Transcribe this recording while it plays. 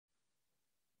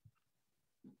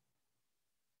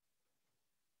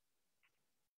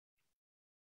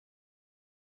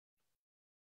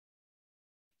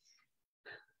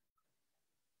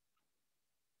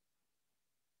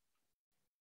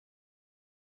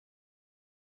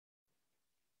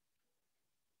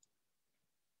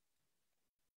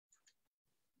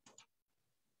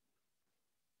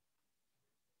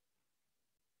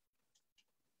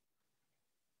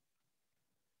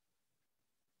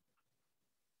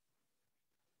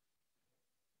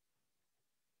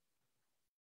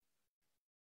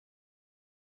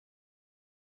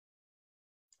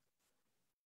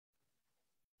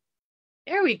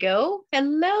There we go.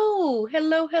 Hello,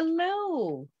 hello,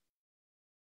 hello.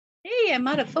 Hey, I'm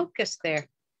out of focus there.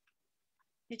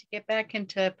 Need to get back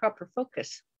into proper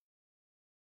focus.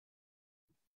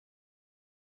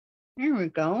 There we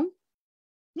go.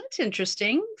 That's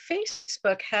interesting.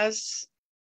 Facebook has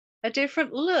a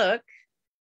different look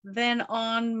than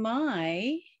on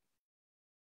my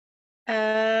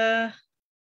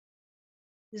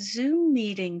Zoom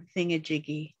meeting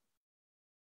thingamajiggy.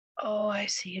 Oh, I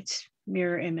see. It's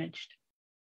mirror imaged.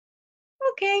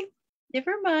 Okay,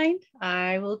 never mind.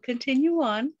 I will continue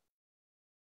on.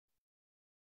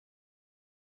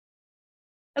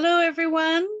 Hello,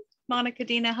 everyone. Monika,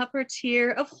 Dena, Huppertz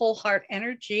here of Whole Heart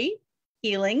Energy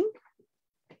Healing.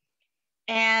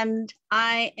 And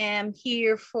I am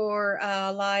here for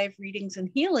live readings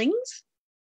and healings.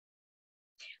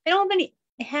 I don't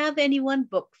have anyone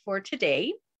booked for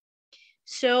today.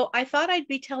 So I thought I'd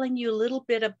be telling you a little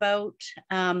bit about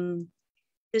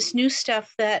this new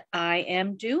stuff that I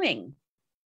am doing.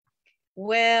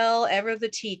 Well, ever the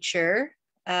teacher.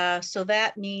 So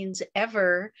that means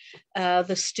ever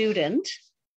the student.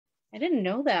 I didn't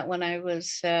know that when I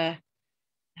was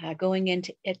going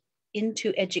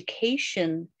into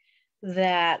education,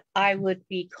 that I would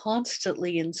be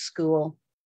constantly in school.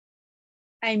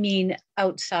 I mean,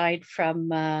 outside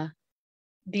from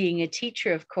being a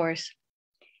teacher, of course.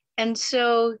 And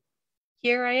so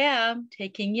here I am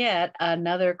taking yet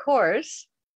another course,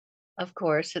 of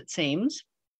course, it seems.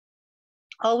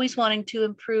 Always wanting to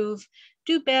improve,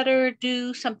 do better,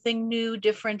 do something new,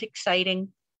 different, exciting.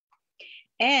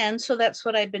 And so that's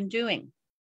what I've been doing.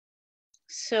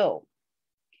 So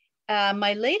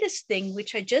my latest thing,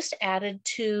 which I just added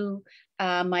to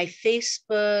my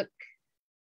Facebook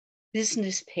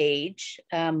business page,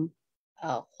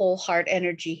 Whole Heart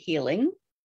Energy Healing,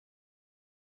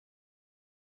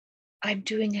 I'm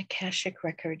doing Akashic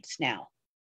Records now.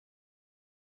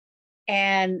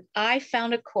 And I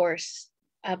found a course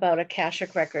about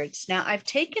Akashic Records. Now, I've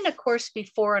taken a course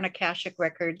before on Akashic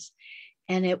Records,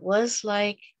 and it was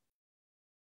like,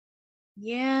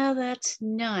 yeah, that's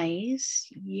nice.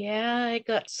 Yeah, I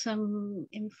got some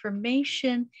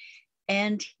information,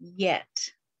 and yet.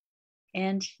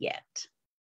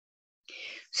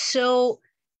 So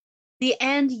the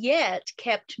 "and yet"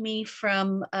 kept me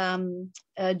from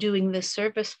doing this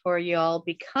service for y'all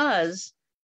because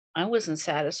I wasn't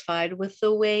satisfied with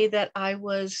the way that I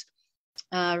was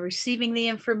receiving the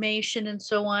information and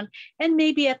so on. And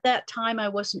maybe at that time I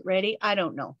wasn't ready. I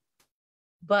don't know.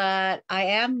 But I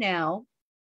am now.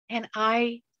 And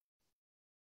I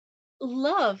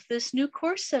love this new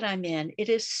course that I'm in. It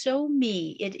is so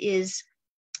me. It is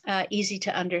easy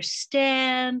to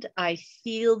understand. I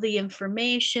feel the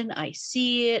information. I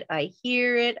see it. I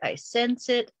hear it. I sense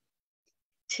it.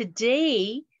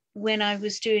 Today, when I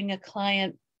was doing a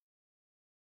client,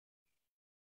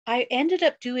 I ended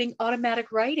up doing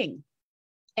automatic writing,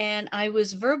 and I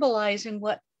was verbalizing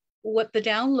what the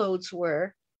downloads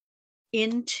were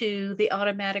into the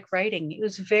automatic writing. It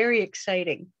was very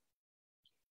exciting.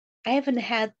 I haven't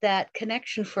had that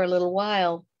connection for a little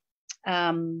while.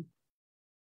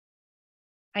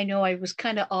 I know I was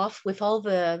kind of off with all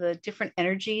the different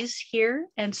energies here.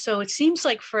 And so it seems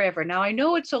like forever. Now, I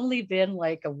know it's only been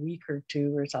like a week or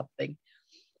two or something,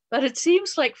 but it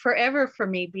seems like forever for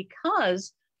me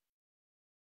because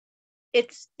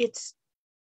it's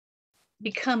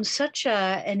become such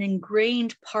an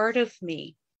ingrained part of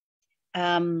me.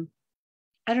 I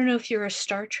don't know if you're a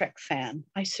Star Trek fan.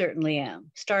 I certainly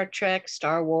am. Star Trek,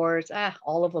 Star Wars,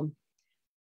 all of them.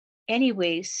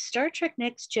 Anyways, Star Trek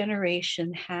Next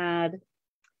Generation had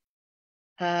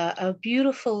a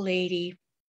beautiful lady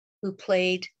who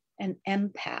played an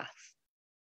empath.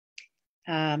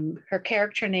 Her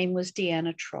character name was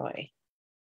Dena Troy.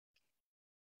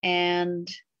 And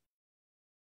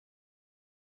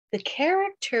the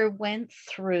character went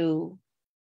through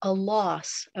a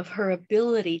loss of her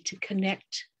ability to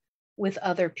connect with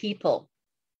other people.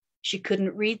 She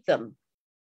couldn't read them.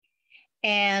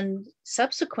 And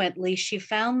subsequently, she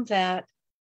found that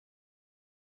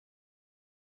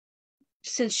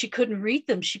since she couldn't read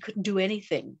them, she couldn't do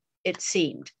anything, it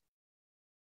seemed.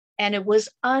 And it was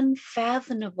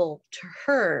unfathomable to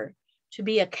her to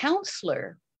be a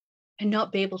counselor and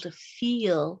not be able to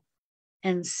feel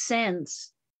and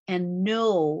sense and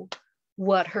know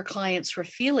what her clients were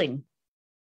feeling.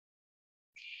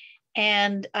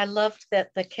 And I loved that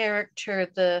the character,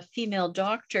 the female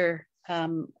doctor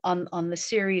on the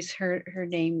series, her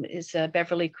name is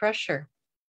Beverly Crusher.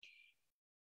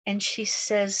 And she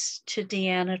says to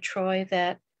Dena Troy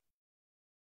that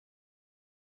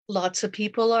lots of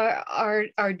people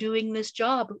are doing this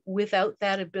job without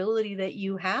that ability that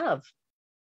you have.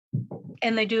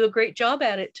 And they do a great job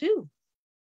at it too.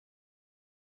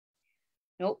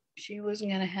 Nope, she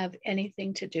wasn't going to have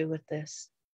anything to do with this.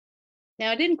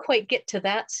 Now, I didn't quite get to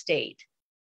that state,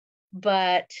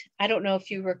 but I don't know if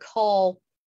you recall,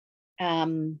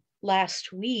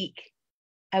 last week,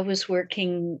 I was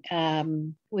working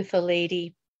with a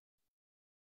lady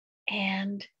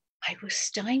and I was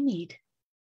stymied.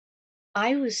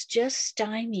 I was just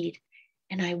stymied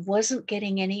and I wasn't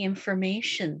getting any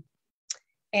information.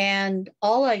 And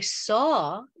all I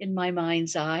saw in my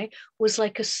mind's eye was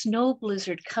like a snow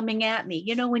blizzard coming at me.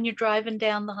 You know, when you're driving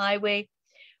down the highway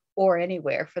or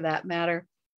anywhere for that matter,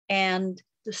 and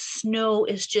the snow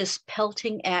is just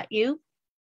pelting at you.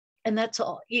 And that's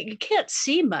all. You can't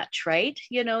see much, right?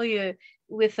 You know, you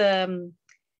with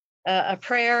a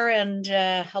prayer and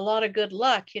a lot of good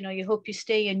luck, you know, you hope you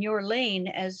stay in your lane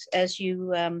as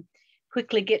you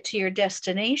quickly get to your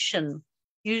destination.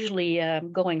 Usually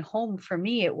going home for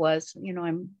me, it was, you know,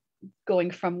 I'm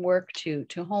going from work to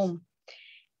home.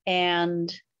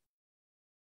 And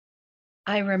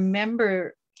I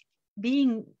remember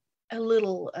being a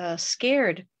little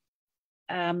scared,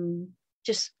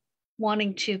 just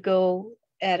wanting to go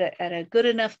at a good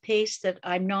enough pace that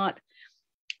I'm not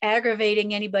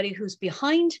aggravating anybody who's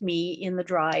behind me in the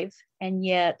drive, and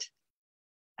yet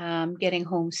getting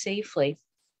home safely.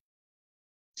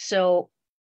 So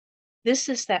this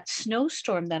is that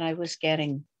snowstorm that I was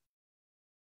getting.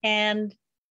 And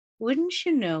wouldn't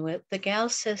you know it, the gal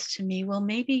says to me, well,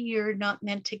 maybe you're not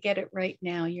meant to get it right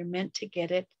now. You're meant to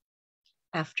get it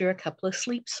after a couple of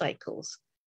sleep cycles.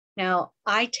 Now,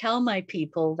 I tell my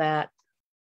people that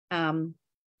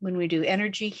when we do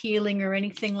energy healing or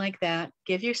anything like that,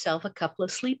 give yourself a couple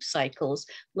of sleep cycles.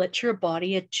 Let your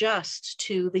body adjust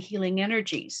to the healing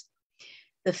energies.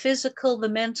 The physical, the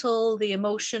mental, the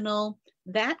emotional,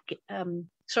 the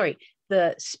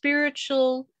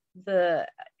spiritual, the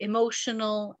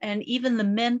emotional, and even the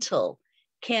mental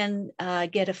can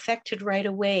get affected right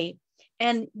away.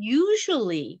 And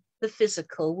usually the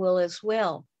physical will as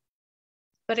well.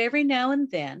 But every now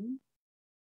and then,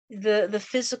 the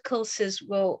physical says,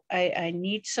 well, I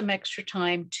need some extra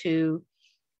time to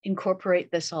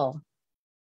incorporate this all.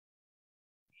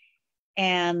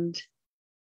 And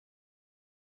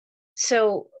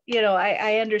so, you know,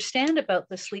 I understand about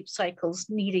the sleep cycles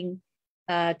needing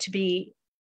to be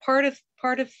part of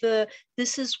the,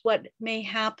 this is what may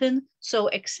happen. So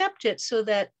accept it so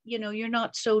that, you know, you're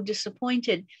not so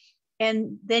disappointed.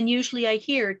 And then usually I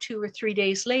hear 2 or 3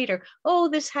 days later, oh,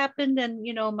 this happened and,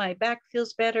 you know, my back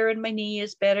feels better and my knee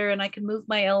is better and I can move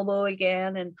my elbow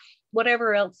again and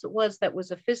whatever else it was that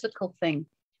was a physical thing.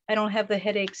 I don't have the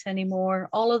headaches anymore.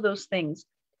 All of those things,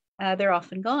 they're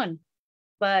often gone.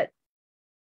 But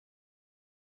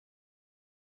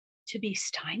to be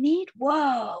stymied,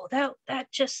 whoa,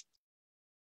 that just,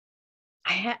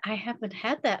 I haven't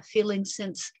had that feeling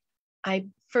since I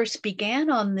first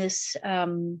began on this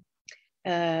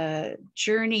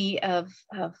journey of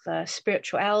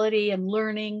spirituality and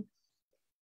learning.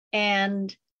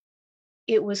 And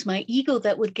it was my ego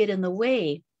that would get in the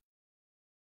way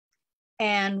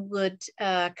and would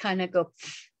kind of go,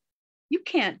 you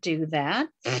can't do that.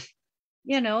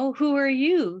 You know, who are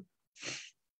you?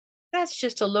 That's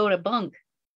just a load of bunk.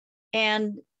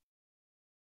 And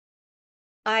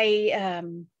I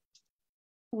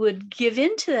would give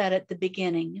into that at the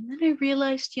beginning. And then I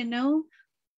realized, you know,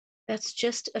 that's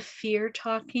just a fear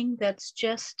talking. That's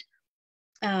just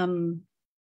an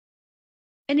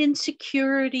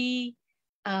insecurity,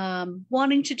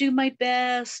 wanting to do my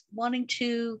best, wanting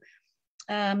to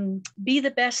be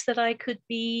the best that I could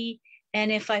be.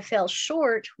 And if I fell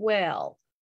short, well,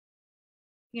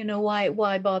 you know,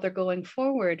 why bother going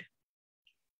forward?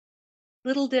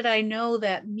 Little did I know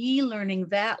that me learning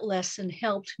that lesson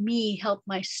helped me help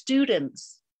my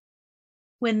students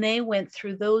when they went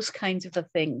through those kinds of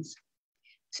things.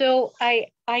 So I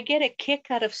get a kick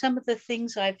out of some of the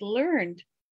things I've learned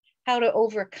how to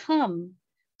overcome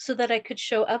so that I could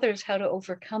show others how to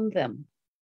overcome them.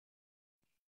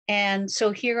 And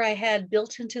so here I had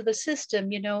built into the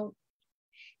system, you know,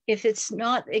 if it's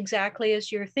not exactly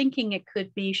as you're thinking it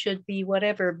could be, should be,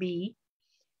 whatever be,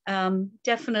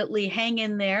 definitely hang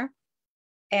in there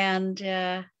and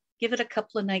give it a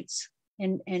couple of nights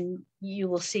and you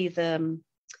will see the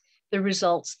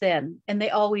results then. And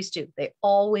they always do. They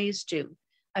always do.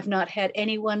 I've not had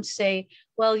anyone say,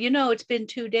 well, you know, it's been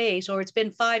 2 days or it's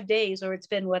been 5 days or it's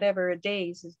been whatever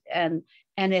days and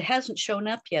it hasn't shown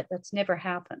up yet. That's never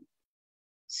happened.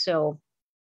 So,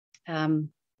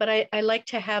 but I like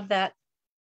to have that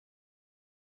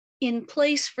in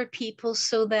place for people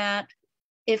so that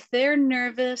if they're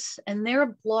nervous and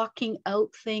they're blocking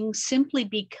out things simply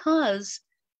because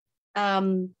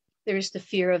there's the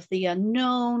fear of the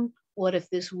unknown. What if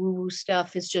this woo-woo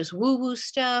stuff is just woo-woo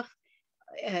stuff?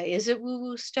 Is it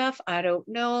woo-woo stuff? I don't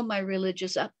know. My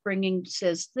religious upbringing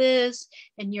says this,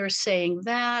 and you're saying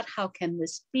that. How can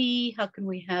this be? How can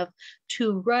we have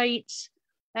two rights?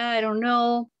 I don't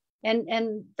know.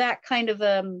 And that kind of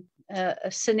a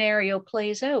scenario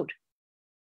plays out.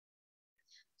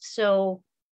 So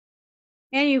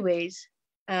anyways,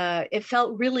 it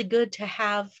felt really good to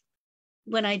have,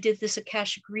 when I did this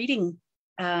Akashic reading,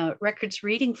 records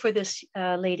reading for this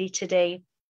lady today,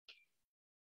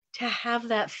 to have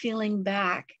that feeling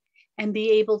back and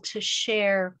be able to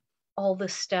share all the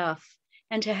stuff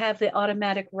and to have the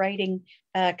automatic writing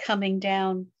coming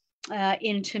down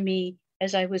into me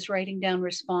as I was writing down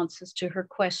responses to her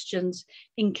questions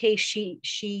in case she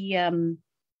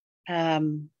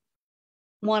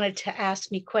wanted to ask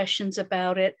me questions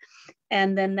about it.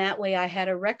 And then that way I had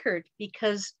a record,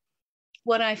 because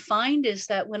what I find is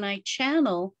that when I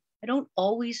channel,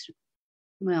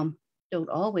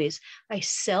 I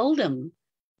seldom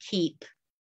keep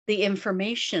the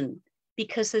information,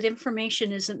 because that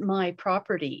information isn't my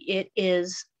property. It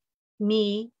is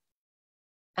me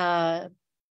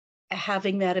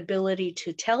having that ability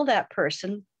to tell that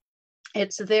person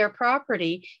it's their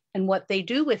property, and what they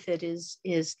do with it is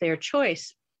their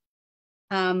choice.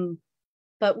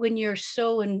 But when you're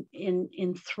so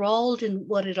enthralled in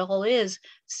what it all is,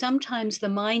 sometimes the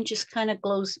mind just kind of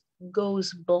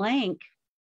goes blank,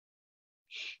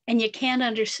 and you can't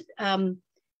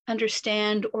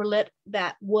understand or let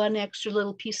that one extra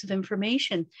little piece of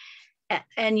information,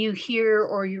 and you hear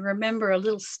or you remember a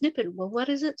little snippet. Well, what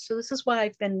is it? So this is why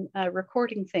I've been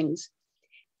recording things,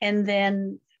 and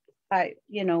then I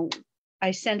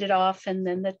send it off, and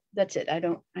then that's it. I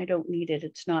don't need it.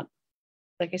 It's not,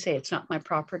 like I say, it's not my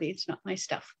property. It's not my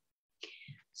stuff.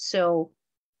 So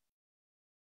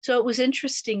it was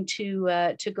interesting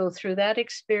to go through that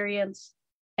experience,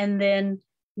 and then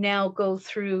now go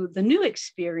through the new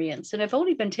experience. And I've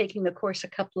only been taking the course a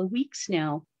couple of weeks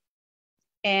now,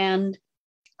 and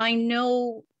I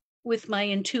know with my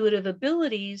intuitive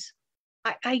abilities,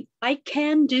 I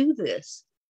can do this.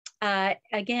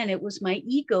 Again, it was my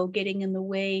ego getting in the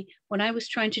way. When I was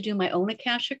trying to do my own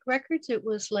Akashic records, it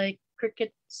was like,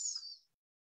 crickets,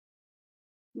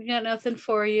 we got nothing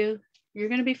for you. You're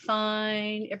going to be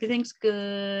fine. Everything's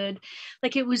good.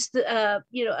 Like it was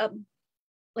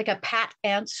like a pat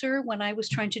answer when I was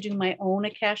trying to do my own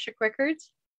Akashic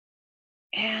records.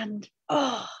 And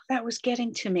that was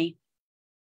getting to me.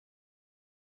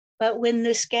 But when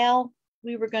this gal,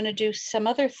 we were going to do some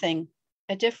other thing,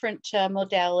 a different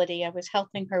modality I was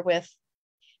helping her with.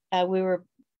 We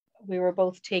were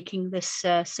both taking this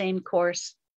same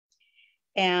course,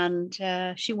 and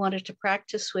she wanted to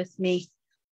practice with me,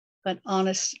 but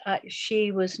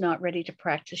she was not ready to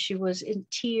practice. She was in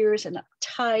tears and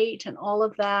uptight and all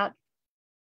of that.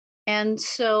 And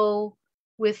so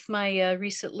with my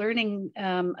recent learning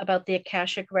about the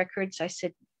Akashic records, I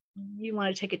said, you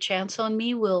want to take a chance on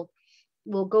me? We'll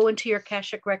go into your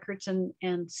Akashic records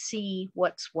and see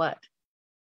what's what.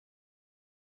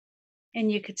 And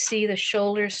you could see the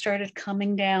shoulders started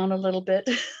coming down a little bit.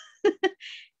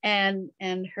 and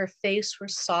her face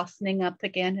was softening up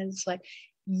again. And it's like,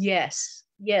 yes,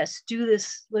 do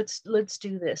this. Let's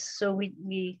do this. So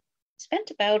we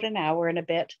spent about an hour and a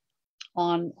bit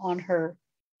on her.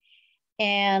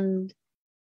 And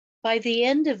by the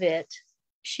end of it,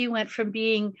 she went from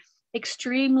being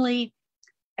extremely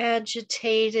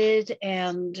agitated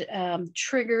and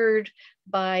triggered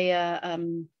by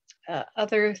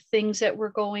other things that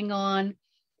were going on,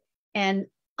 and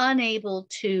unable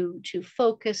to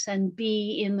focus and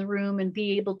be in the room and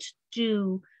be able to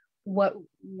do what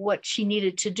she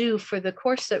needed to do for the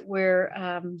course that we're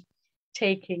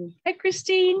taking. Hi,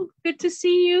 Christine. Good to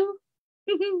see you.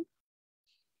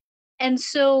 And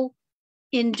so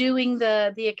in doing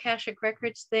the Akashic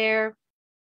records there,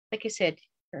 like I said,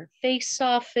 her face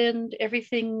softened,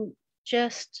 everything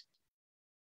just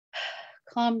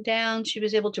calmed down. She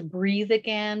was able to breathe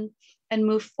again and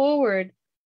move forward.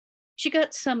 She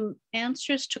got some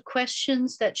answers to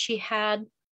questions that she had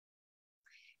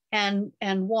and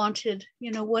wanted,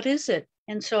 what is it?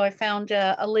 And so I found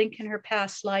a link in her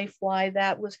past life, why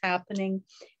that was happening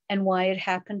and why it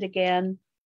happened again.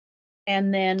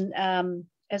 And then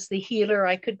as the healer,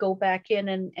 I could go back in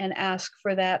and ask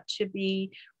for that to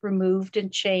be removed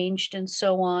and changed and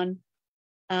so on.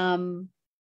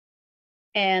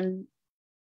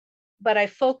 But I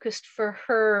focused for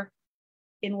her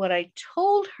in what I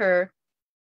told her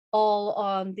all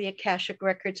on the Akashic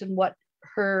records and what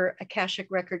her Akashic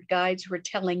record guides were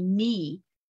telling me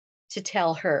to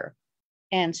tell her.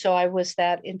 And so I was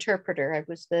that interpreter. I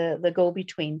was the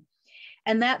go-between.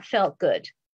 And that felt good.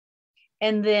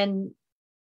 And then,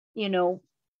 you know,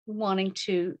 wanting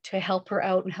to help her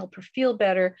out and help her feel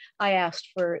better, I asked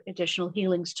for additional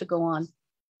healings to go on.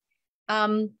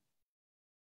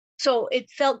 So it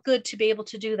felt good to be able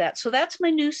to do that. So that's my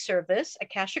new service,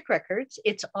 Akashic Records.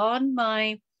 It's on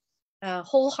my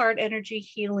Whole Heart Energy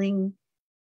Healing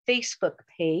Facebook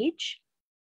page.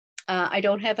 I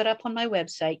don't have it up on my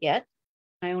website yet.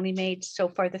 I only made so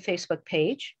far the Facebook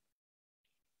page.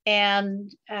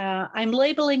 And I'm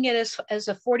labeling it as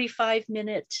a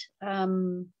 45-minute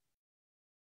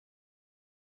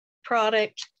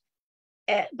product.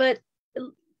 But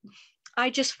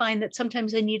I just find that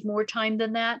sometimes I need more time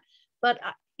than that. But,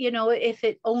 you know, if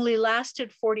it only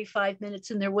lasted 45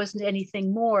 minutes and there wasn't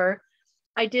anything more,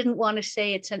 I didn't want to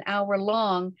say it's an hour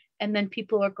long. And then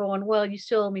people are going, well, you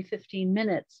still owe me 15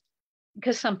 minutes.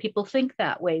 Because some people think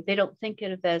that way. They don't think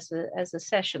of it as a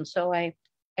session. So I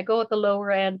go at the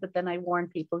lower end, but then I warn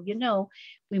people, you know,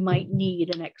 we might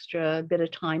need an extra bit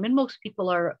of time. And most people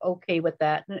are okay with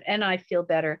that. And I feel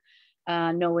better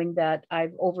knowing that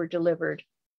I've over-delivered.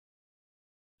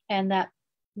 And that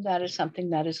is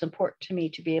something that is important to me,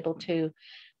 to be able to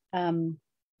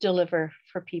deliver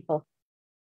for people.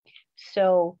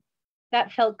 So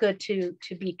that felt good to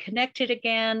be connected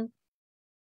again.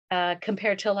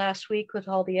 Compared to last week with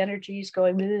all the energies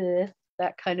going,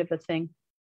 that kind of a thing.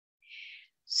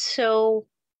 So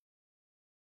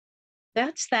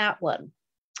that's that one.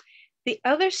 The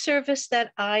other service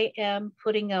that I am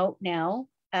putting out now,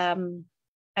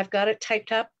 I've got it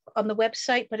typed up on the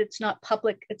website, but it's not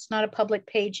public. It's not a public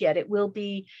page yet. It will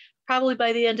be probably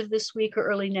by the end of this week or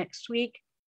early next week.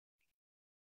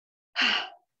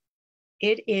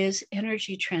 It is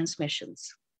energy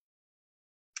transmissions.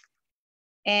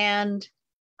 And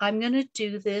I'm going to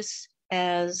do this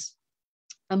as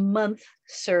a month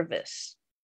service.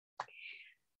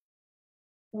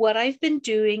 What I've been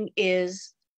doing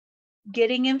is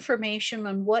getting information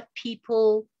on what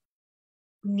people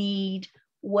need,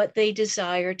 what they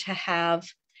desire to have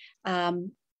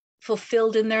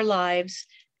fulfilled in their lives,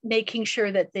 making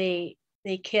sure that they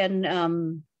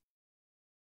can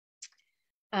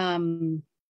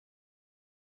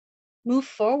move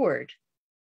forward.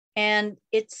 And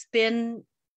it's been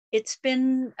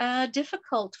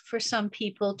difficult for some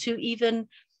people to even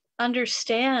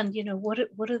understand, you know,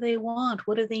 what do they want,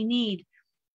 what do they need,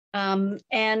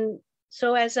 and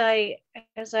so as I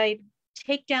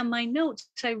take down my notes,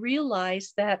 I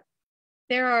realize that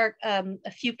there are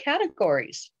a few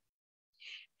categories,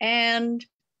 and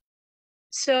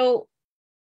so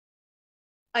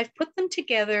I've put them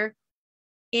together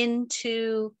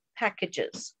into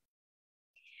packages.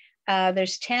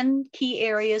 There's 10 key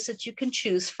areas that you can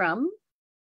choose from.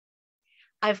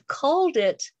 I've called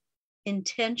it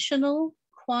Intentional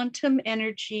Quantum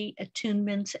Energy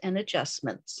Attunements and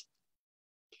Adjustments.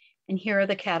 And here are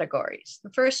the categories.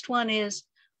 The first one is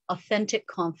authentic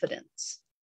confidence.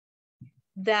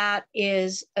 That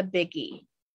is a biggie.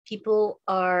 People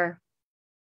are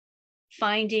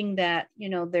finding that, you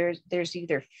know, there's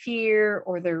either fear,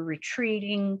 or they're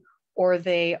retreating, or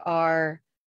they are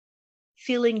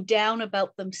feeling down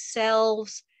about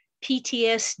themselves.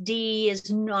 PTSD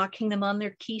is knocking them on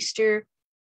their keister.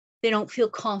 They don't feel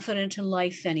confident in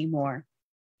life anymore.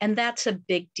 And that's a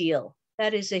big deal.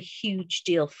 That is a huge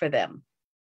deal for them.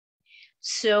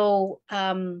 So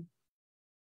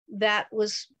that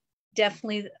was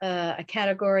definitely a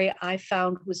category I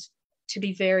found was to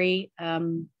be very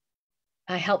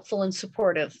helpful and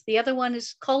supportive. The other one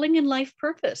is calling in life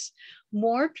purpose.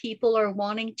 More people are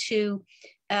wanting to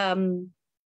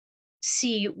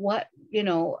see what, you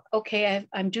know, okay,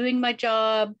 I'm doing my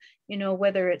job, you know,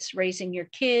 whether it's raising your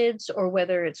kids or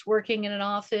whether it's working in an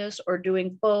office or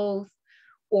doing both,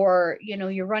 or, you know,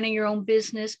 you're running your own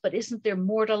business, but isn't there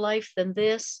more to life than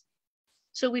this?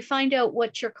 So we find out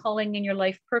what your calling and your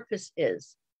life purpose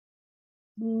is.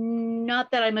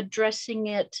 Not that I'm addressing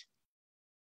it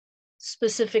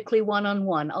specifically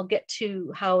one-on-one. I'll get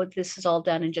to how this is all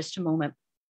done in just a moment.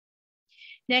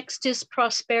 Next is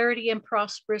prosperity and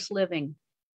prosperous living.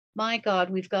 My God,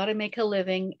 we've got to make a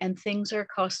living and things are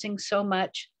costing so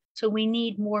much. So we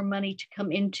need more money to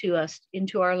come into us,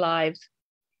 into our lives.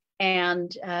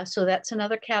 And so that's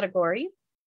another category.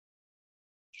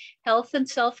 Health and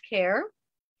self-care.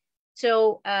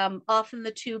 So often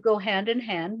the two go hand in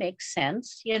hand, makes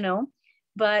sense, you know,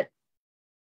 but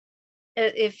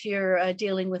if you're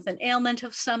dealing with an ailment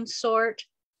of some sort,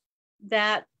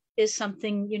 that is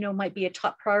something, might be a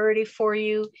top priority for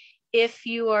you. If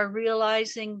you are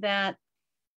realizing that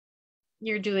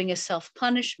you're doing a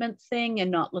self-punishment thing and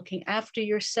not looking after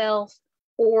yourself,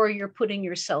 or you're putting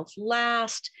yourself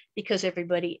last because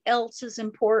everybody else is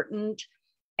important,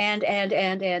 and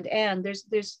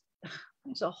there's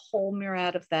a whole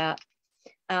myriad of that.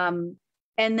 And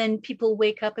then people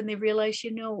wake up and they realize,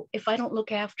 if I don't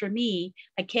look after me,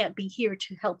 I can't be here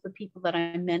to help the people that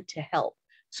I'm meant to help.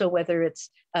 So whether it's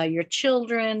your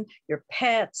children, your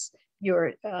pets,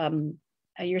 your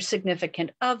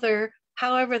significant other,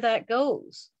 however that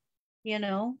goes,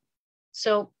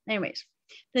 So anyways,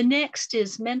 the next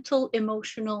is mental,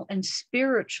 emotional, and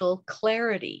spiritual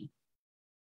clarity.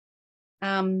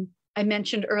 I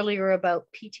mentioned earlier about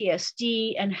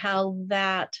PTSD and how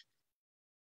that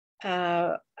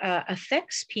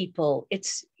affects people.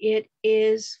 It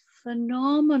is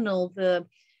phenomenal, the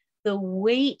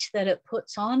weight that it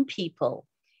puts on people.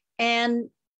 And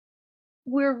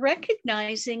we're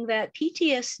recognizing that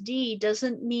PTSD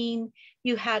doesn't mean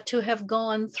you had to have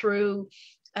gone through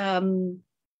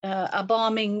a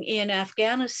bombing in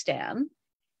Afghanistan,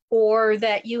 or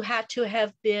that you had to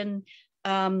have been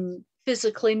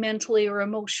physically, mentally, or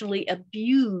emotionally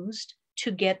abused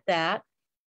to get that.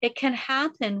 It can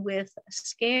happen with a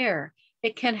scare.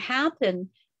 It can happen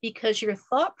because your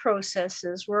thought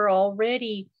processes were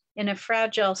already in a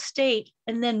fragile state,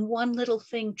 and then one little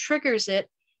thing triggers it,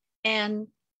 and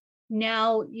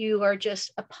now you are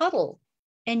just a puddle,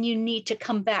 and you need to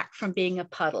come back from being a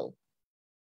puddle.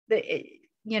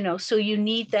 So you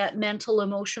need that mental,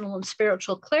 emotional, and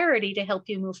spiritual clarity to help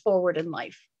you move forward in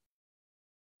life.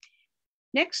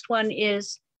 Next one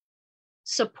is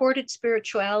supported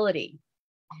spirituality.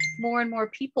 More and more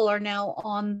people are now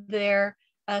on their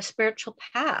spiritual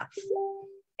path,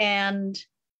 and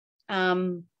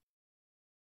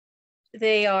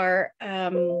they are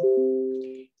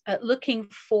looking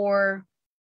for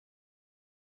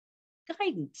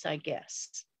guidance, I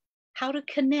guess, how to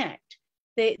connect.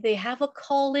 They have a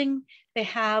calling. They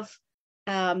have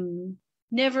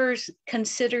never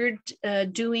considered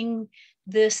doing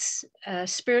this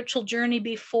spiritual journey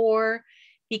before,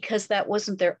 because that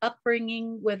wasn't their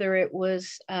upbringing, whether it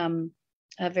was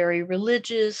a very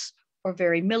religious or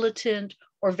very militant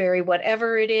or very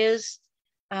whatever it is.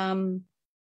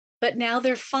 But now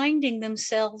they're finding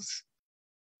themselves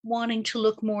wanting to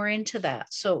look more into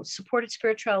that. So supported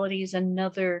spirituality is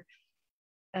another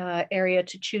area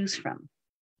to choose from.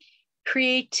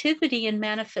 Creativity and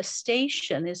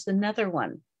manifestation is another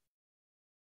one.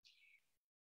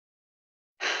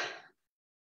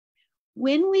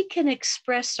 When we can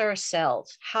express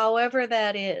ourselves, however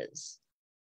that is,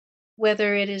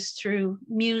 whether it is through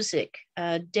music,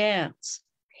 dance,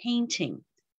 painting,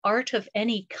 art of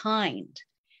any kind,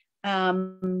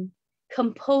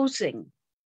 composing,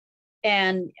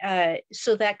 and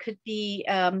so that could be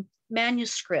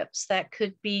manuscripts, that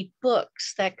could be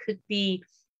books, that could be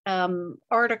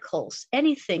articles,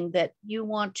 anything that you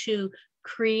want to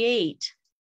create,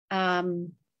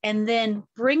 and then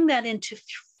bring that into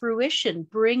fruition,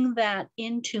 bring that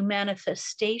into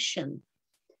manifestation.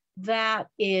 That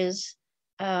is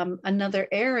another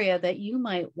area that you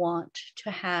might want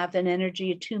to have an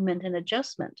energy attunement and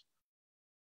adjustment.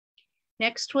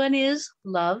 Next one is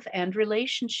love and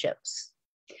relationships.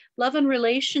 Love and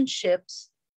relationships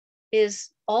is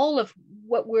all of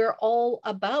what we're all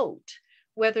about,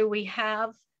 whether we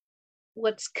have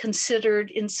what's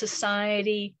considered in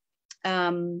society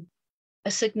a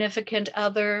significant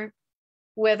other,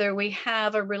 whether we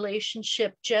have a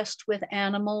relationship just with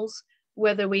animals,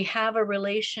 whether we have a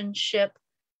relationship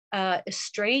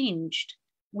estranged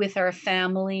with our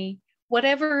family,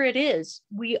 whatever it is,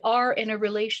 we are in a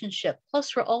relationship.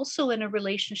 Plus, we're also in a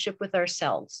relationship with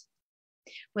ourselves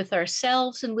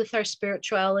and with our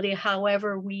spirituality,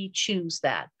 however we choose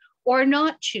that or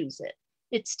not choose it.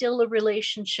 It's still a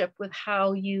relationship with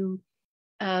how you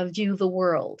view the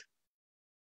world.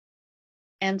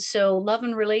 And so love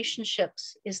and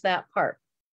relationships is that part.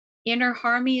 Inner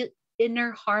harmony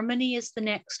is the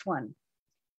next one.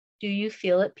 Do you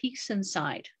feel at peace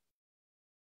inside?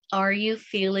 Are you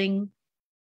feeling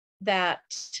that,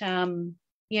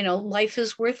 life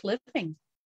is worth living?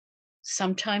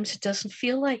 Sometimes it doesn't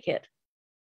feel like it.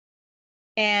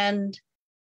 And,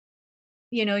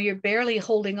 you're barely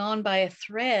holding on by a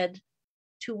thread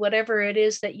to whatever it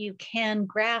is that you can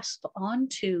grasp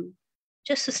onto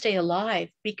just to stay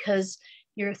alive, because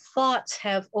your thoughts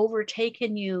have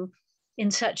overtaken you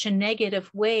in such a negative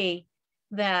way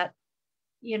that,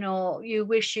 you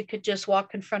wish you could just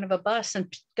walk in front of a bus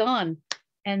and gone,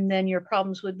 and then your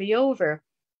problems would be over.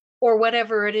 or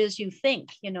whatever it is you think.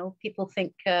 You know, people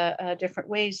think different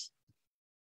ways.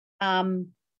 And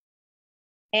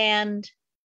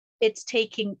it's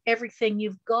taking everything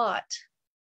you've got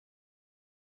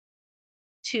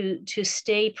to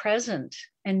stay present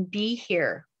and be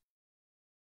here.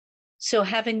 So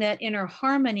having that inner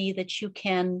harmony that you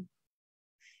can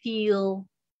feel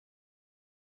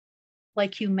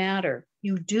like you matter.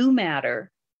 You do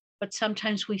matter, but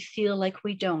sometimes we feel like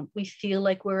we don't. We feel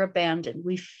like we're abandoned.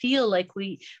 We feel like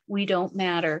we don't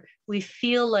matter. We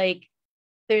feel like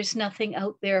there's nothing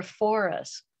out there for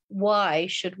us. Why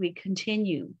should we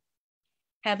continue?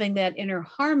 Having that inner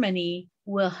harmony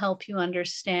will help you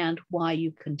understand why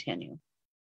you continue.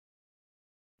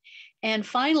 And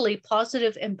finally,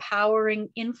 positive, empowering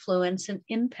influence and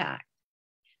impact.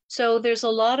 So there's a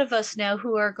lot of us now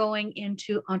who are going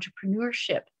into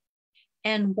entrepreneurship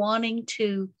and wanting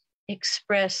to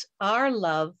express our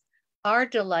love, our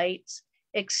delights,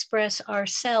 express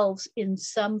ourselves in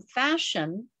some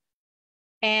fashion,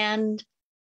 and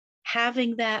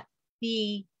having that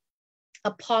be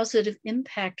a positive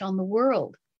impact on the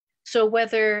world. So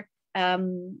whether,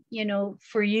 you know,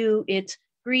 for you, it's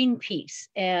Greenpeace,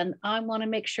 and I want to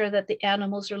make sure that the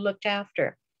animals are looked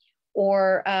after,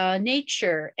 or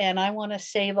nature, and I want to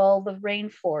save all the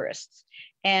rainforests,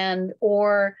 and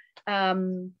or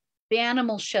the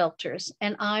animal shelters,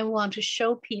 and I want to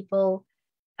show people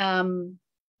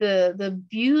the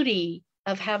beauty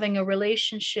of having a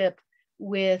relationship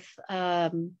with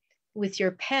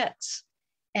your pets.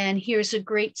 And here's a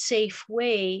great safe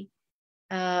way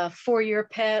for your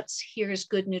pets. Here's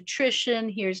good nutrition.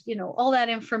 Here's, you know, all that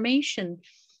information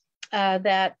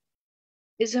that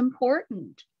is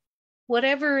important,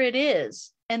 whatever it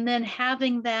is. And then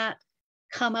having that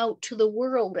come out to the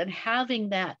world and having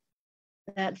that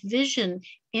vision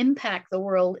impact the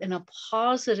world in a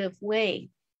positive way.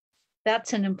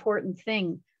 That's an important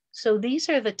thing. So these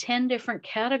are the 10 different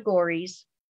categories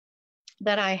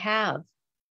that I have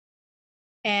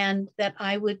and that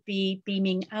I would be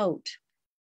beaming out.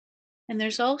 And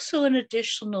there's also an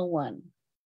additional one.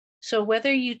 So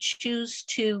whether you choose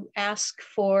to ask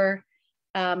for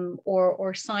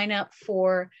or sign up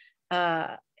for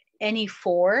any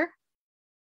 4,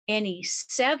 any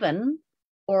 7,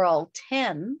 or all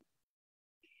 10,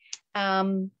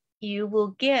 you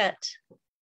will get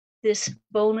this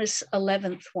bonus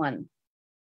 11th one.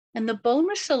 And the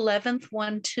bonus 11th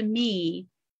one to me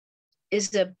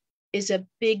is a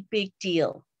big, big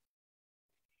deal.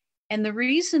 And the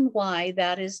reason why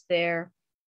that is there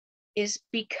is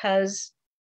because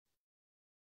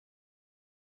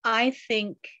I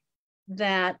think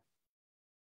that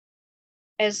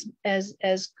as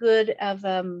good of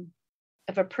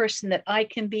a person that I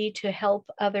can be to help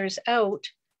others out,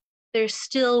 there's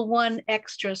still one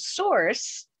extra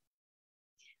source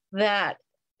that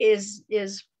is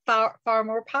far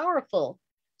more powerful.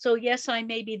 So yes, I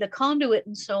may be the conduit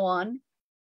and so on,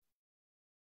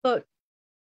 but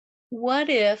what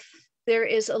if there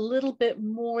is a little bit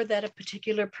more that a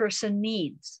particular person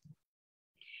needs?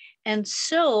 And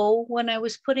so when I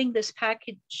was putting this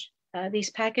package,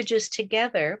 these packages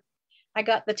together, I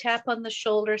got the tap on the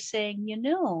shoulder saying, you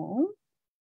know,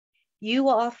 you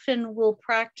often will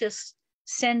practice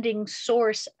sending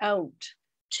source out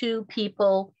to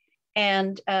people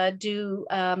and do,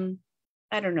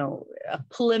 I don't know, a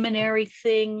preliminary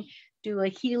thing, do a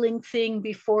healing thing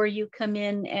before you come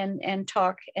in and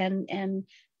talk and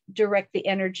direct the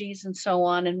energies and so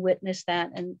on, and witness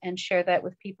that and share that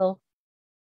with people.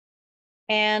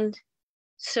 And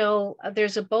so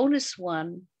there's a bonus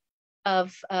one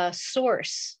of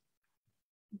source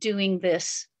doing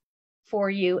this for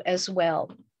you as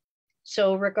well.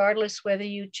 So regardless whether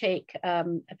you take a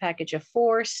package of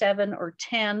 4, 7, or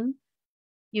 10,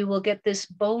 you will get this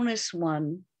bonus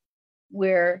one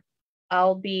where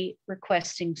I'll be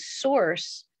requesting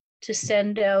source to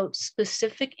send out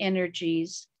specific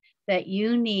energies that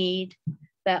you need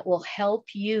that will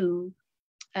help you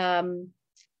in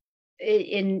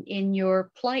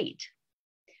your plight.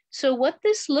 So what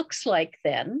this looks like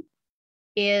then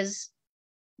is,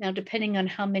 now depending on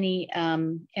how many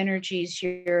energies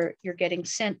you're getting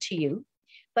sent to you,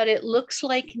 but it looks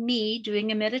like me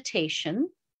doing a meditation,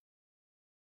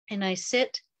 and I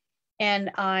sit and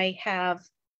I have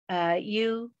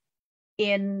you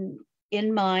in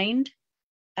mind,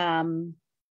 and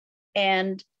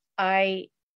I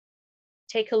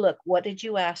take a look. What did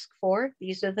you ask for?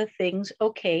 These are the things.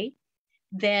 Okay.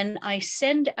 Then I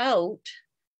send out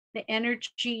the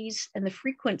energies and the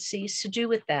frequencies to do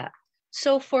with that.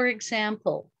 So for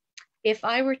example, if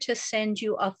I were to send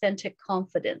you authentic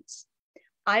confidence,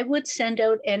 I would send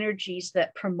out energies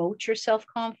that promote your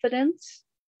self-confidence,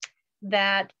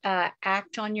 that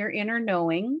act on your inner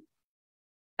knowing,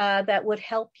 that would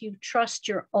help you trust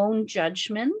your own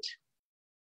judgment,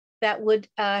 that would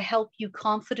help you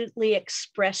confidently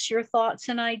express your thoughts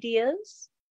and ideas,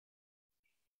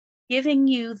 giving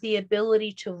you the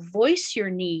ability to voice your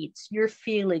needs, your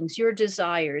feelings, your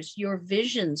desires, your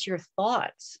visions, your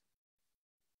thoughts,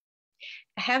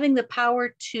 having the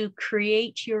power to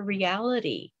create your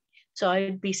reality. So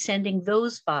I'd be sending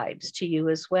those vibes to you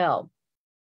as well.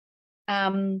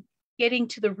 Getting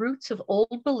to the roots of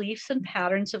old beliefs and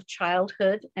patterns of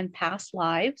childhood and past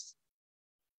lives.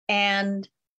 And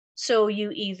so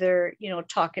you either,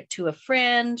 talk it to a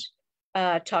friend,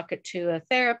 talk it to a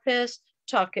therapist,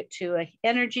 talk it to an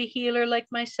energy healer like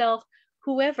myself,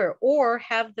 whoever, or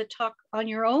have the talk on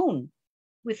your own,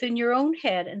 within your own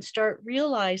head, and start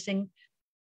realizing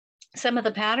some of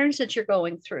the patterns that you're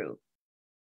going through.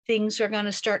 Things are going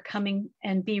to start coming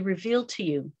and be revealed to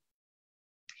you.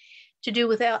 To do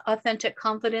with authentic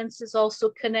confidence is also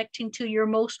connecting to your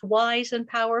most wise and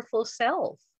powerful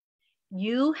self.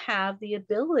 You have the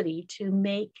ability to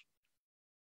make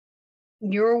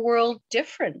your world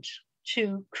different,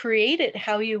 to create it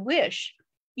how you wish,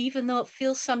 even though it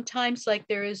feels sometimes like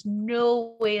there is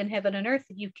no way in heaven and earth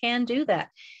that you can do that.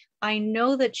 I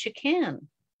know that you can.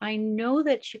 I know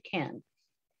that you can.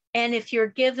 And if you're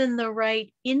given the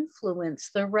right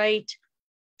influence, the right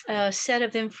set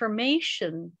of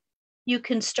information, you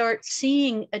can start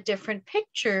seeing a different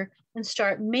picture and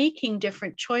start making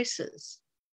different choices.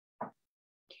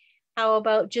 How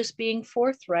about just being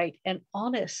forthright and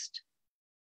honest?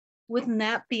 Wouldn't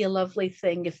that be a lovely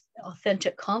thing if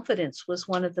authentic confidence was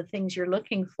one of the things you're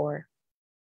looking for?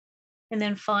 And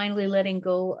then finally, letting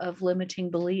go of limiting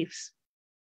beliefs.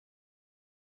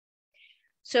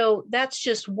 So that's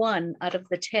just one out of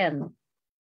the 10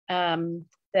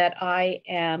 that I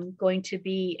am going to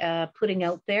be putting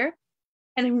out there.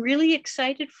 And I'm really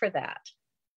excited for that.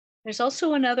 There's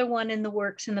also another one in the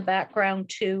works in the background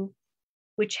too,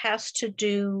 which has to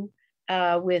do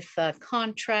with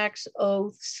contracts,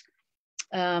 oaths.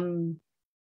 There's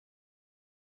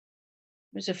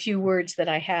a few words that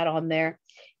I had on there.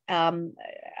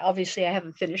 Obviously, I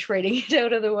haven't finished writing it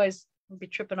out, otherwise I'll be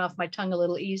tripping off my tongue a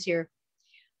little easier.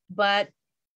 But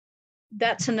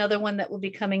that's another one that will be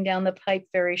coming down the pipe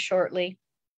very shortly.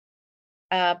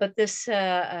 But this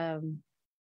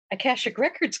Akashic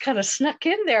Records kind of snuck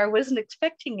in there. I wasn't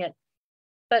expecting it.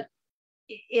 But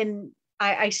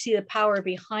I see the power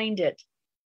behind it.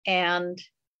 And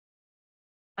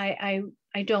I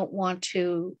don't want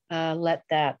to let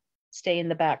that stay in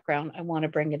the background. I want to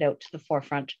bring it out to the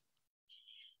forefront.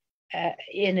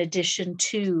 In addition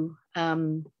to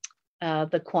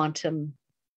the quantum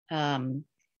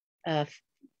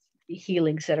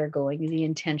healings that are going, the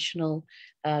intentional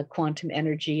quantum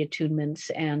energy attunements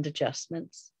and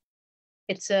adjustments.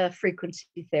 It's a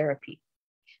frequency therapy.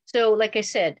 So like I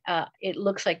said, it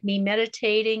looks like me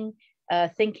meditating,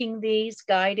 thinking these,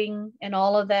 guiding, and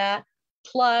all of that,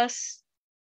 plus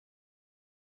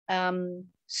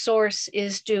Source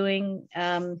is doing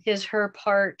her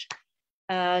part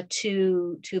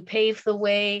to pave the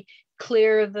way,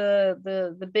 clear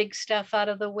the big stuff out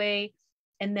of the way,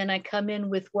 and then I come in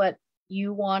with what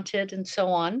you wanted and so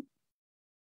on.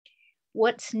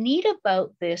 What's neat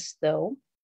about this though,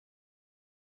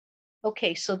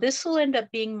 okay, so this will end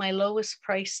up being my lowest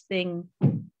price thing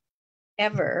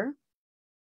ever,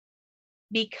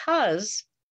 because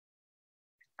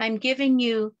I'm giving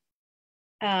you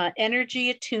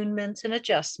energy attunements and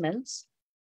adjustments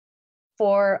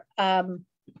for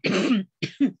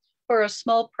for a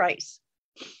small price.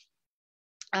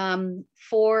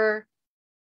 For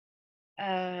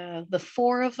the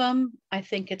 4 of them, I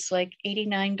think it's like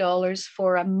 $89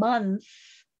 for a month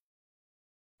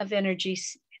of energy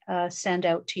send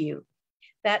out to you.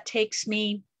 That takes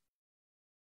me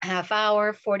half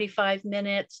hour, 45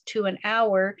 minutes to an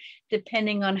hour,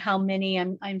 depending on how many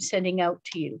I'm sending out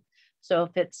to you. So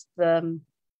if it's the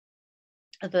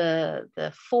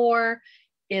 4,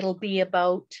 it'll be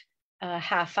about a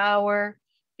half hour.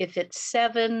 If it's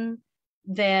 7,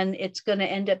 then it's going to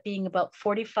end up being about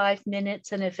 45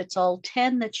 minutes. And if it's all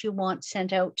 10 that you want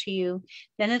sent out to you,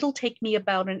 then it'll take me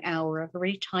about an hour. I've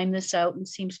already timed this out and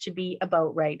seems to be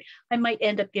about right. I might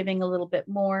end up giving a little bit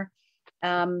more,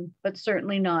 but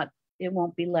certainly not, it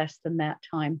won't be less than that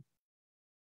time.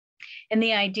 And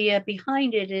the idea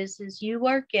behind it is you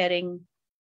are getting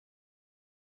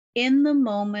in the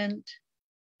moment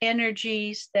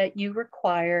energies that you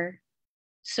require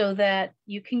so that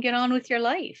you can get on with your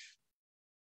life.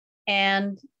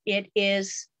 And it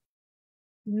is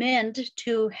meant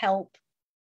to help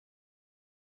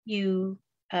you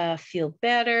feel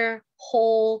better,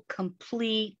 whole,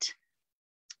 complete,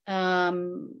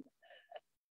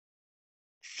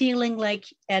 feeling like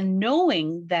and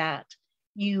knowing that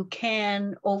you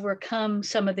can overcome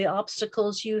some of the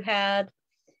obstacles you had.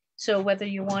 So whether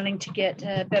you're wanting to get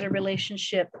a better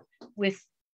relationship with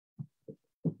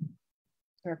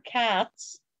your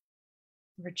cats,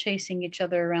 we're chasing each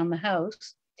other around the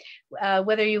house,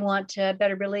 whether you want a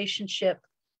better relationship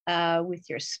with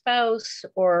your spouse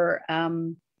or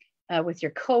with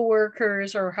your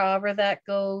coworkers or however that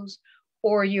goes,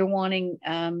 or you're wanting,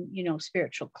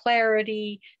 spiritual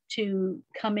clarity to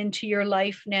come into your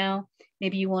life now.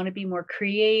 Maybe you want to be more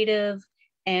creative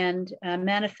and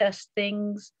manifest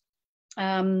things.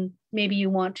 Maybe you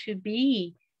want to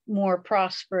be more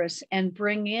prosperous and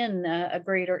bring in a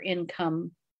greater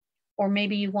income. Or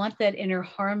maybe you want that inner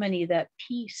harmony, that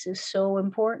peace is so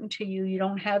important to you. You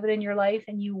don't have it in your life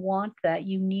and you want that,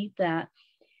 you need that,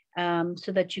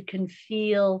 so that you can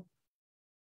feel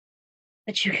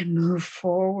that you can move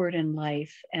forward in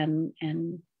life and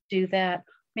do that.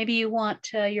 Maybe you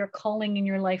want your calling in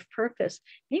your life purpose.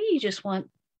 Maybe you just want,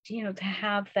 to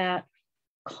have that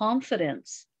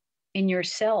confidence in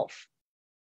yourself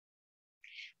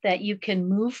that you can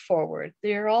move forward.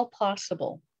 They're all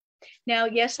possible. Now,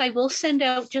 yes, I will send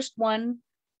out just one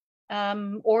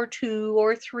or two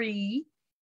or three,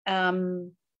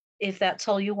 if that's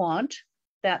all you want.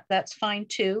 That's fine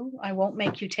too. I won't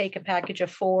make you take a package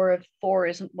of 4 if 4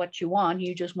 isn't what you want.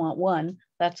 You just want 1.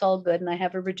 That's all good. And I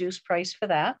have a reduced price for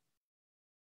that.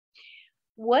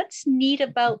 What's neat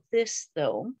about this,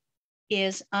 though,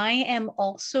 is I am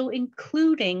also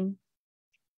including,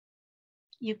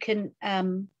 you can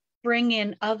bring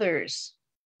in others.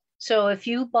 So if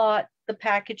you bought the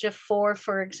package of 4,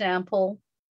 for example,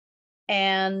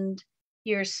 and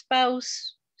your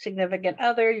spouse, significant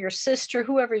other, your sister,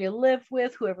 whoever you live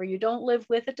with, whoever you don't live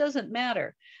with, it doesn't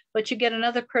matter. But you get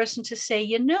another person to say,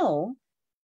 Monika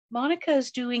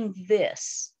is doing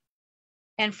this.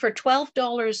 And for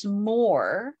 $12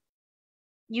 more,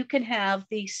 you can have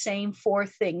these same 4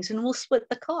 things and we'll split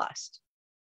the cost.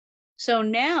 So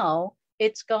now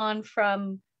it's gone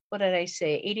from, what did I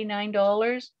say,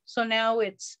 $89? So now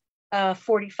it's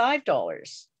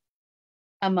 $45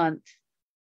 a month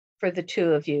for the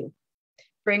 2 of you.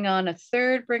 Bring on a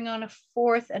 3rd, bring on a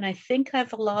 4th, and I think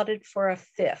I've allotted for a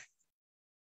 5th,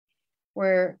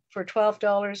 where for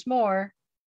 $12 more,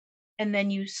 and then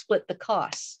you split the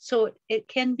costs. So it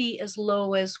can be as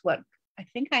low as what, I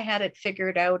think I had it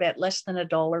figured out at less than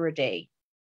 $1 a day.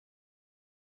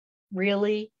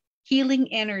 Really,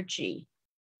 healing energy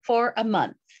for a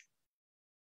month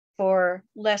for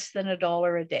less than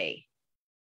 $1 a day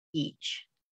each.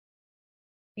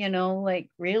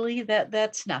 Really,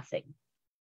 that's nothing.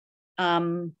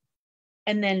 And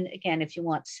then again, if you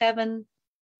want 7,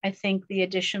 I think the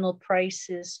additional price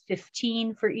is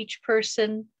 $15 for each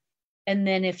person. And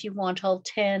then if you want all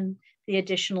 10, the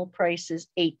additional price is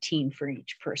 $18 for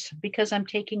each person, because I'm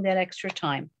taking that extra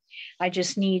time. I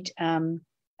just need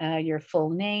your full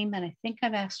name. And I think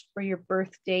I've asked for your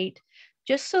birth date,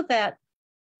 just so that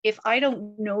if I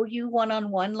don't know you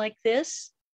one-on-one like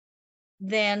this,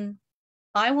 then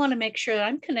I want to make sure that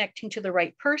I'm connecting to the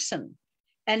right person.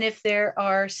 And if there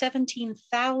are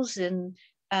 17,000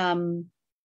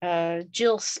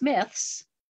 Jill Smiths,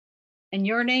 and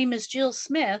your name is Jill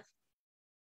Smith,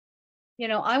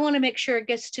 I want to make sure it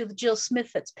gets to the Jill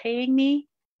Smith that's paying me.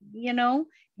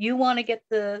 You want to get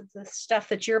the stuff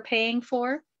that you're paying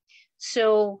for.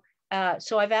 So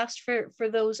I've asked for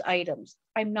those items.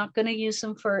 I'm not going to use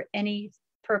them for any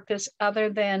purpose other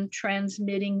than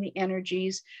transmitting the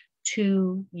energies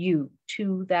to you,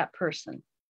 to that person.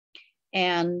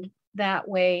 And that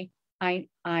way I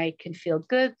can feel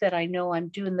good that I know I'm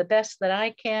doing the best that I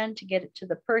can to get it to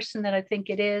the person that I think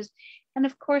it is. And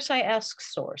of course I ask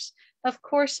source. Of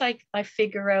course I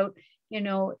figure out,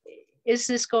 is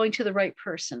this going to the right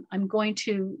person? I'm going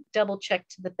to double check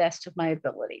to the best of my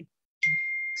ability.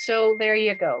 So there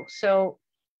you go. So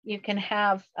you can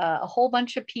have a whole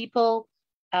bunch of people,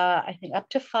 I think up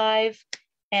to 5,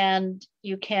 and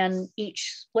you can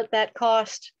each split that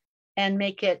cost and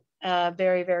make it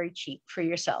very, very cheap for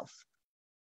yourself.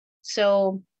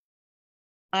 So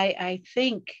I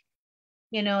think,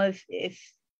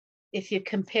 if you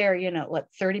compare, what,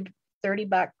 30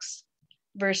 bucks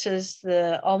versus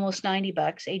the almost 90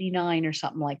 bucks, 89 or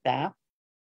something like that,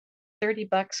 30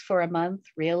 bucks for a month,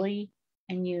 really?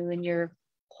 And you and your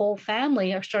whole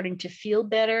family are starting to feel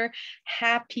better,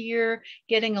 happier,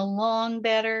 getting along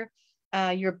better.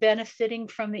 You're benefiting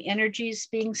from the energies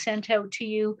being sent out to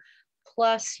you.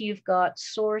 plus you've got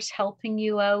source helping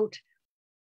you out,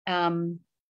 you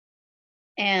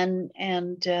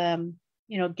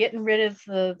know, getting rid of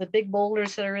the big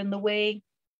boulders that are in the way.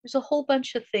 There's a whole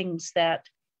bunch of things that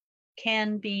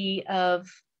can be of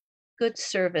good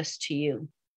service to you.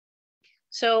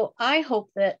 So I hope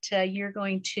that you're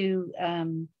going to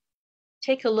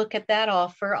take a look at that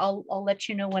offer. I'll let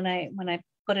you know when I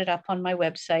put it up on my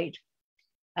website.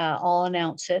 I'll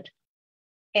announce it,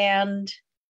 and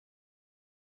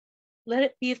let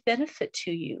it be of benefit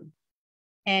to you.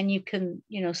 And you can,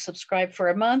 you know, subscribe for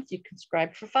a month. You can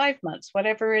subscribe for 5 months,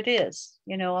 whatever it is.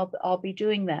 You know, I'll be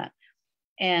doing that.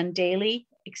 And daily,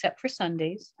 except for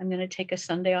Sundays, I'm going to take a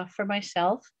Sunday off for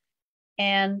myself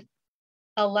and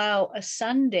allow a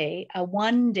Sunday, a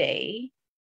one day,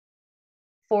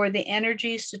 for the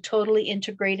energies to totally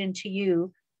integrate into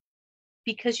you,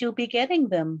 because you'll be getting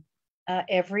them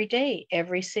every day,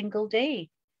 every single day.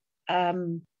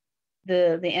 The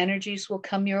energies will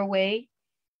come your way.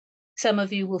 Some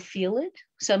of you will feel it,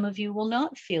 some of you will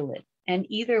not feel it. And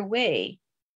either way,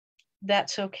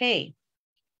 that's okay.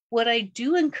 What I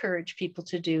do encourage people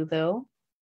to do, though,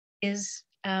 is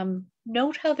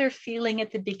note how they're feeling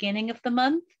at the beginning of the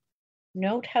month,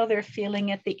 note how they're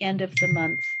feeling at the end of the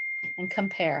month, and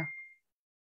compare.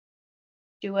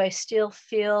 Do I still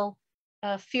feel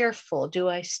fearful? Do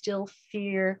I still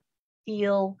feel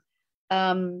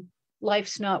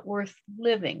life's not worth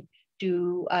living?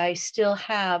 Do I still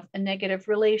have a negative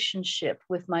relationship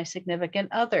with my significant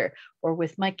other, or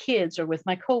with my kids, or with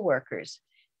my coworkers?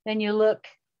 Then you look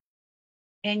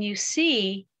and you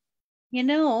see, you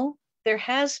know, there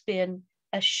has been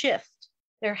a shift.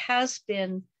 There has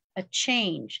been a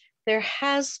change. There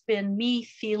has been me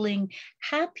feeling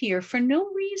happier for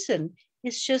no reason.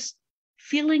 It's just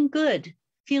feeling good,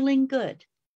 feeling good.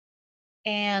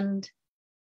 And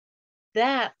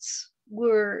that's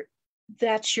your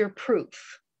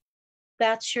proof.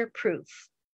 That's your proof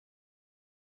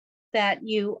that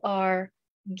you are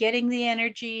getting the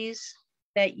energies,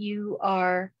 that you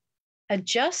are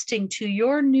adjusting to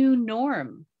your new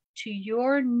norm, to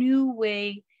your new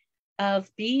way of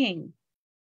being.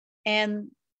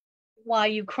 And why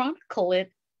you chronicle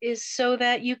it is so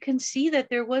that you can see that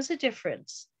there was a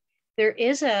difference. There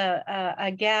is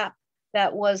a gap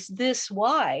that was this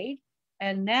wide,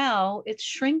 and now it's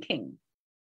shrinking.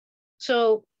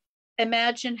 So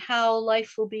imagine how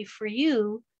life will be for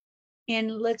you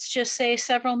in, let's just say,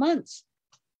 several months.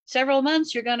 Several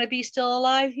months, you're going to be still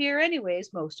alive here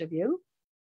anyways, most of you.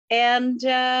 And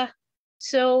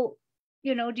so,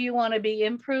 you know, do you want to be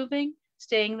improving,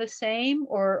 staying the same,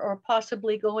 or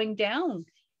possibly going down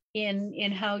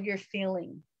in how you're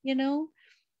feeling? You know,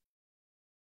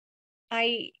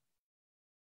 I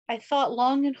thought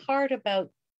long and hard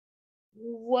about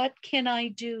what can I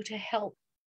do to help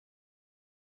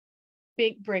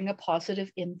bring a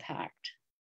positive impact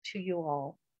to you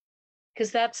all, because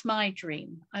that's my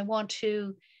dream. I want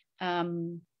to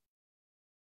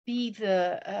be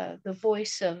the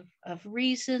voice of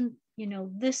reason. You know,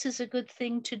 this is a good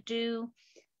thing to do.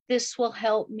 This will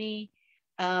help me.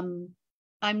 I'm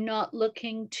not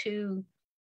looking to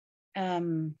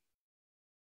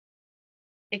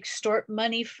extort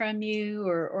money from you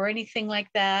or anything like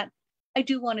that. I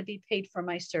do want to be paid for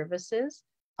my services.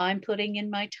 I'm putting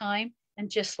in my time, and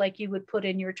just like you would put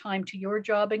in your time to your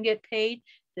job and get paid,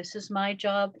 this is my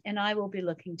job, and I will be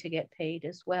looking to get paid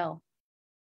as well.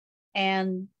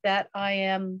 And that I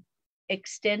am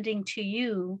extending to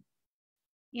you,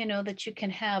 you know, that you can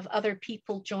have other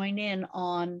people join in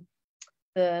on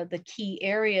the key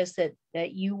areas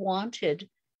that you wanted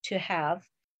to have.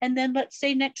 And then let's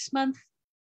say next month,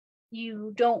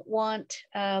 you don't want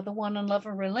the one on love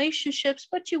and relationships,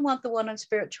 but you want the one on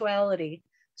spirituality.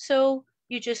 So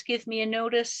you just give me a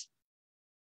notice,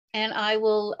 and I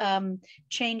will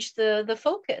change the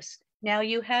focus. Now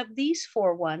you have these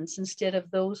 4 ones instead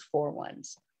of those 4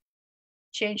 ones.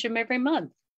 Change them every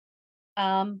month.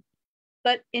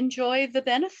 But enjoy the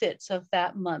benefits of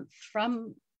that month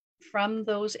from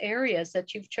those areas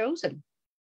that you've chosen.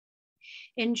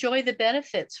 Enjoy the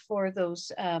benefits for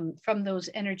those from those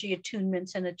energy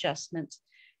attunements and adjustments.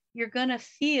 You're going to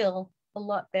feel a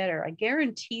lot better. I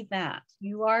guarantee that.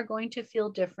 You are going to feel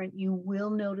different. You will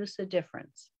notice a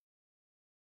difference.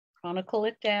 Chronicle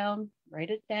it down, write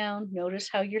it down, notice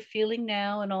how you're feeling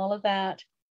now and all of that.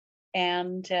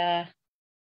 And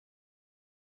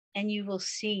you will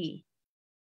see.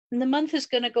 And the month is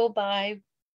going to go by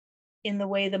in the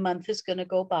way the month is going to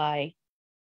go by.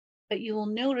 But you will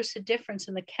notice a difference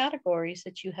in the categories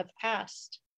that you have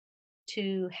asked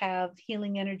to have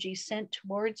healing energy sent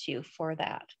towards you for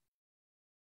that.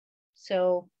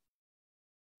 So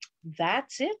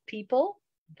that's it, people.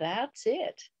 That's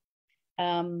it.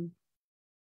 Um,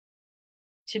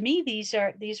 to me, these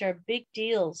are big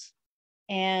deals,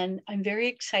 and I'm very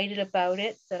excited about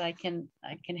it that I can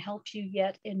help you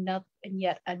in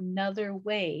yet another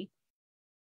way,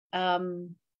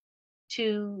 um,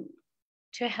 to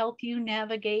to help you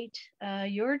navigate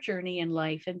your journey in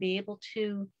life and be able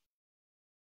to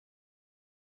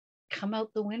come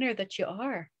out the winner that you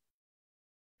are.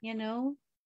 You know,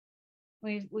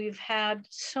 we've had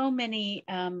so many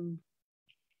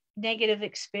negative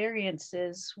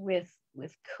experiences with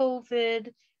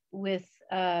COVID, with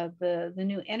the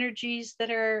new energies that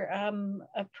are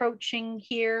approaching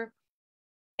here,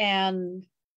 and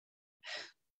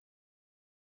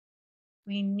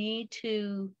we need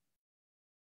to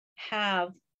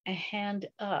have a hand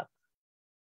up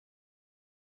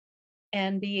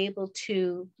and be able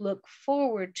to look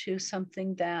forward to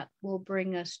something that will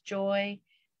bring us joy,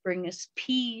 bring us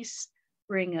peace,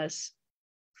 bring us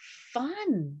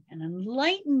fun and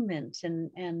enlightenment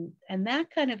and that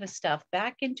kind of a stuff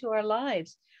back into our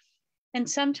lives. And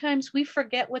sometimes we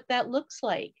forget what that looks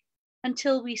like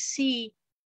until we see,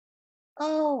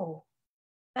 oh,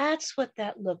 that's what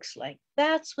that looks like.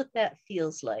 That's what that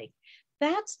feels like.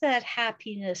 That's that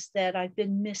happiness that I've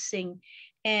been missing,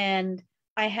 and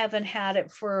I haven't had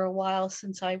it for a while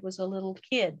since I was a little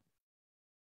kid.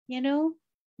 You know,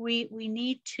 we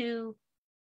need to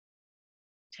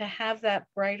have that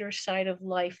brighter side of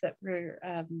life that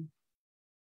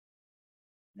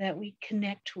we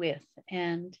connect with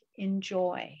and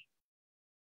enjoy.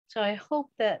 So I hope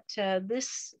that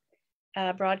this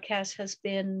broadcast has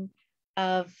been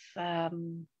of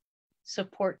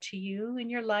support to you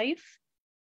in your life.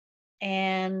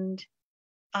 And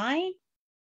I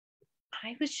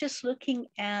was just looking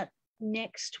at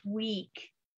next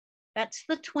week. That's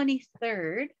the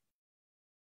 23rd.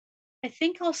 I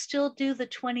think I'll still do the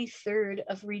 23rd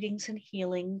of readings and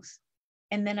healings.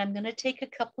 And then I'm going to take a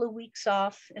couple of weeks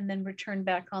off and then return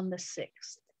back on the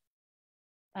 6th.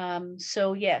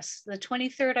 So yes, the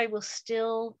 23rd I will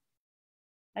still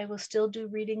do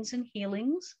readings and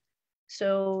healings.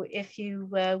 So if you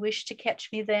wish to catch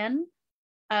me then,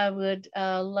 I would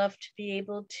love to be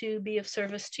able to be of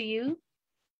service to you,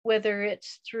 whether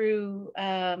it's through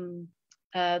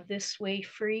This Way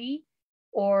Free,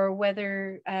 or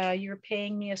whether you're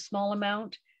paying me a small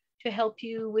amount to help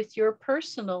you with your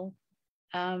personal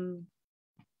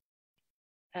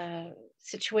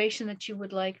situation that you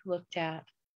would like looked at.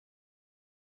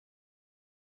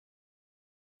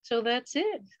 So that's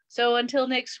it. So until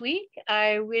next week,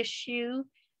 I wish you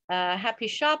happy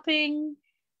shopping,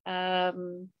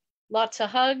 lots of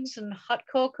hugs and hot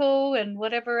cocoa and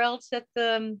whatever else that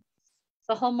the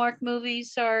Hallmark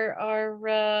movies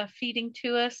are feeding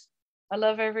to us. I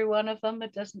love every one of them.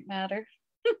 It doesn't matter.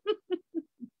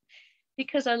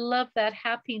 Because I love that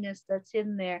happiness that's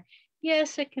in there.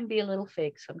 Yes, it can be a little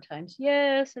fake sometimes.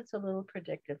 Yes, it's a little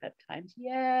predictive at times.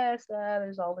 Yes,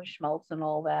 there's all the schmaltz and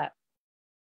all that.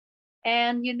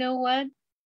 And you know what?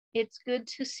 It's good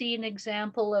to see an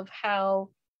example of how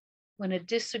when a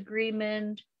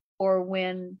disagreement or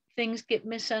when things get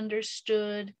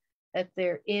misunderstood, that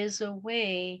there is a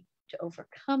way to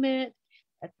overcome it,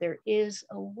 that there is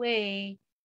a way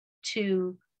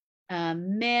to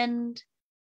mend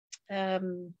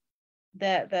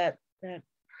that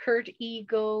hurt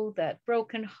ego, that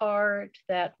broken heart,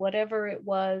 that whatever it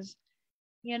was,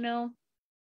 you know,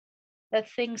 that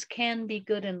things can be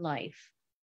good in life.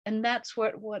 And that's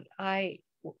what I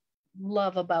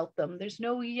love about them. There's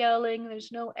no yelling,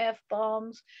 there's no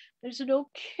F-bombs, there's no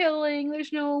killing,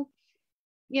 there's no,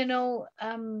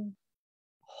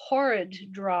 horrid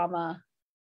drama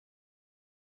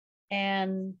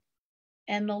and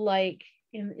the like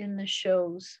in the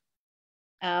shows.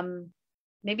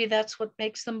 Maybe that's what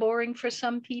makes them boring for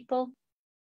some people.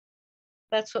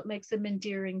 That's what makes them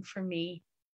endearing for me,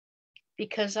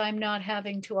 because I'm not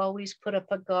having to always put up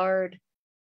a guard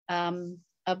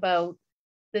about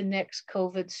the next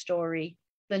COVID story,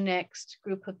 the next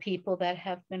group of people that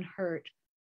have been hurt.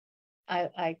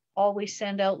 I always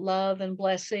send out love and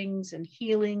blessings and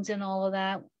healings and all of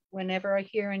that whenever I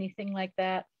hear anything like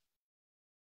that.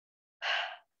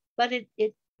 But it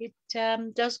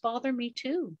does bother me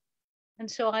too. And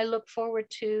so I look forward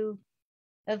to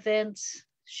events,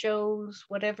 shows,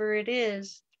 whatever it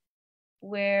is,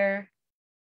 where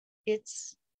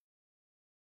it's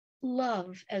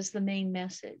love as the main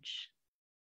message,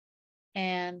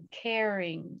 and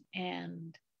caring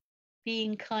and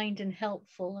being kind and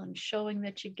helpful and showing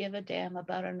that you give a damn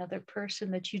about another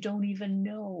person that you don't even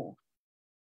know,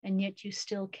 and yet you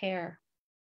still care.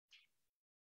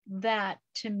 that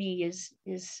to me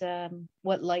is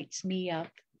what lights me up.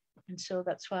 And so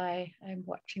that's why I'm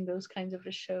watching those kinds of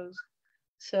shows.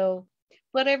 So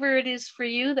whatever it is for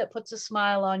you that puts a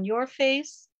smile on your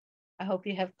face, I hope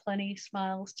you have plenty of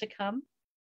smiles to come.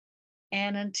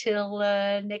 And until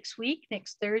next week,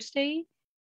 next Thursday,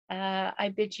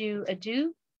 I bid you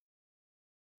adieu.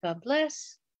 God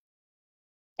bless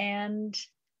and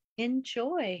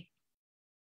enjoy.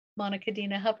 Monika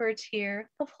Dena Huppertz here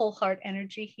of Whole Heart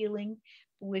Energy Healing,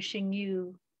 wishing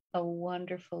you a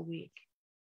wonderful week.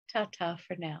 Ta-ta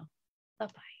for now.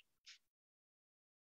 Bye-bye.